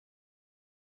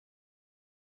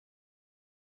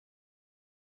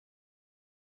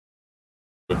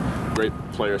Great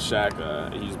player, Shaq.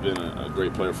 He's been a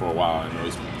great player for a while. I know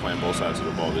he's playing both sides of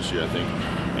the ball this year, I think.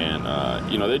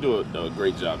 And, you know, they do a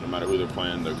great job no matter who they're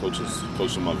playing. Their coaches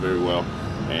coach them up very well.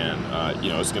 And, you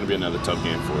know, it's going to be another tough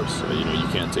game for us. You know, you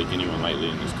can't take anyone lightly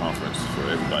in this conference for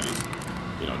everybody's,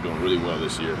 you know, doing really well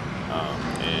this year.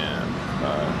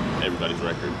 Everybody's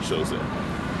record shows that.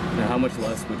 Now, how much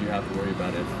less would you have to worry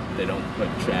about if they don't put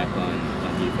Shaq on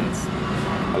defense?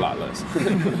 A lot less.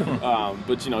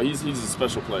 But, you know, he's a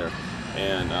special player.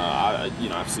 And, you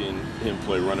know, I've seen him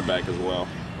play running back as well.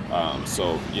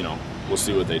 So, you know, we'll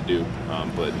see what they do.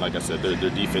 But like I said, their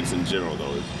defense in general,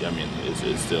 though,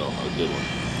 is still a good one.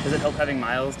 Does it help having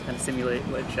Miles to kind of simulate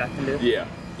what Shaq can do? Yeah.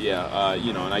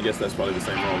 You know, and I guess that's probably the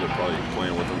same role they're probably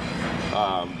playing with him.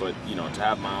 But, you know, to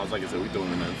have Miles, like I said, we threw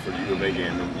him in for the U of A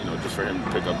game, and, you know, just for him to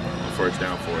pick up a first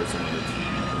down for us, and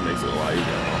it makes it a lot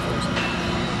easier on offense.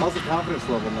 How's the confidence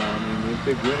level now? I mean, the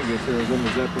big win against Arizona,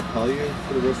 does that propel you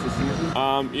for the rest of the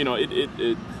season? You know,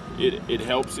 it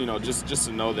helps, you know, just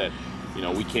to know that, you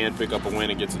know, we can pick up a win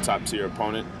against a top-tier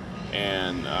opponent.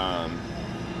 And,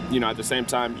 you know, at the same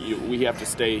time, we have to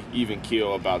stay even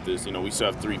keel about this. You know, we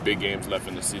still have 3 big games left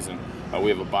in the season. We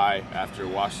have a bye after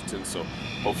Washington, so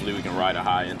hopefully we can ride a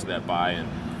high into that bye. And,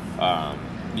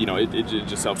 you know, it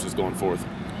just helps us going forth.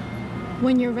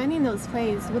 When you're running those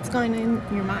plays, what's going in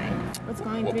your mind? What's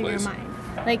going through your mind?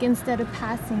 Like, instead of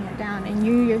passing it down and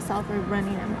you yourself are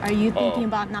running them, are you thinking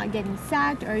about not getting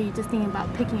sacked, or are you just thinking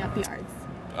about picking up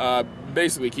yards?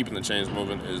 Basically, keeping the chains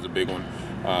moving is the big one.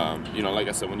 You know, like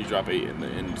I said, when you drop 8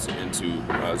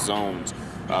 into zones,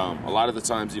 a lot of the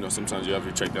times, you know, sometimes you have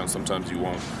your check down, sometimes you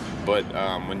won't. But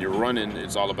when you're running,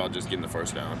 it's all about just getting the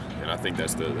first down, and I think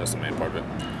that's the main part of it.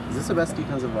 Is this the best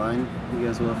defensive line you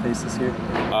guys will face this year?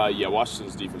 Yeah,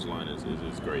 Washington's defensive line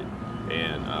is great,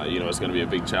 and you know, it's going to be a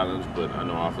big challenge, but I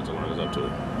know our offensive line is up to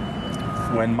it.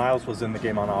 When Miles was in the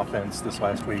game on offense this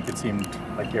last week, it seemed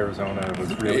like Arizona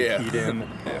was really keyed in.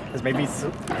 Has maybe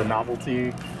the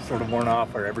novelty sort of worn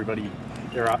off, or everybody,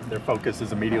 their focus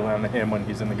is immediately on him when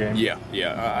he's in the game? Yeah.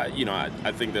 You know,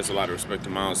 I think there's a lot of respect to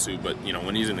Miles too, but, you know,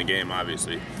 when he's in the game,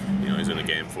 obviously, you know, he's in the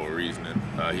game for a reason, and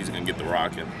he's going to get the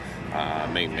rock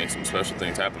and make some special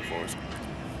things happen for us.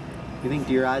 You think,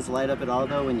 do your eyes light up at all,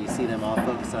 though, when you see them all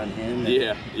focus on him?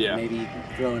 And maybe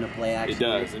throw in a play action? It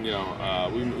does, and, you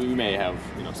know, we may have,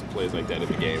 you know, some plays like that in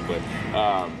the game, but,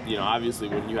 you know, obviously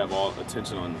when you have all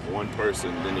attention on one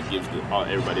person, then it gives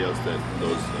everybody else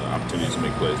those opportunities to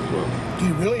make plays as well. Do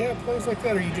you really have plays like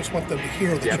that, or you just want them to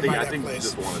hear that you might have plays? I think you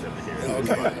just wanted them to hear it.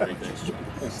 Okay.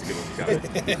 Just to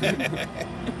give them a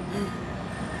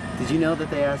Did you know that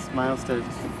they asked Miles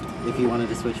if he wanted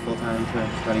to switch full-time to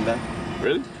running back?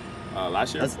 Really?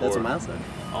 Last year? That's what Miles said.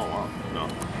 Oh, wow. No.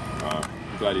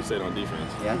 I'm glad he stayed on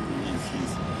defense. Yeah?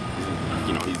 He's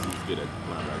you know, he's good at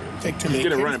running back. Take too many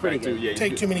carries. Running back too. Yeah,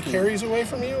 take too many carries away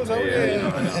from you? Is that what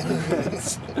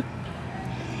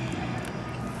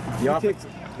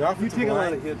You take a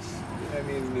lot of hits, I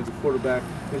mean, as a quarterback,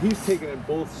 and he's taking it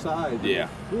both sides. Yeah.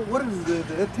 What is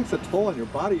that takes a toll on your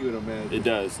body, you would imagine. It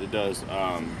does.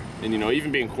 And, you know,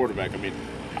 even being quarterback, I mean,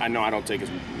 I know I don't take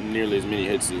nearly as many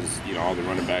hits as, you know, all the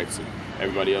running backs and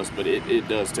everybody else, but it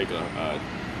does take a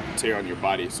tear on your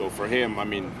body. So for him, I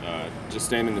mean, just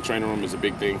staying in the training room is a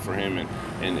big thing for him,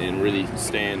 and really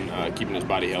keeping his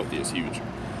body healthy is huge.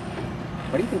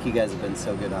 Why do you think you guys have been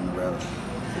so good on the road?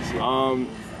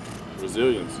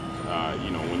 Resilience. You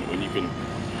know, when you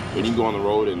can go on the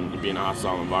road and be in a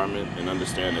hostile environment and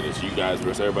understand that it's you guys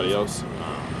versus everybody else,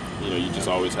 you know, you just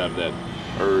always have that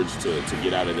urge to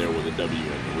get out of there with a W,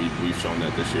 and we've shown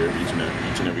that this year each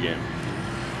and every game.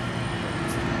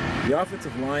 The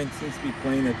offensive line seems to be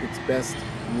playing at its best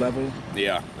level.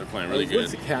 Yeah, they're playing really good.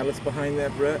 What's the catalyst behind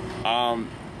that, Brett?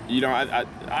 You know,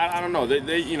 I don't know.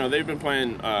 You know, they've been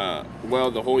playing well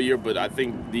the whole year, but I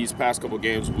think these past couple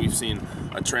games we've seen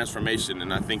a transformation,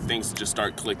 and I think things just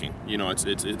start clicking. You know,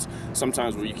 it's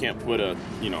sometimes where you can't put a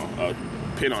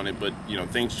pin on it, but, you know,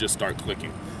 things just start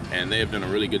clicking, and they have done a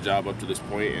really good job up to this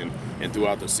point and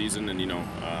throughout the season. And, you know,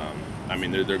 I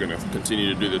mean, they're going to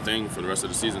continue to do their thing for the rest of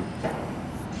the season.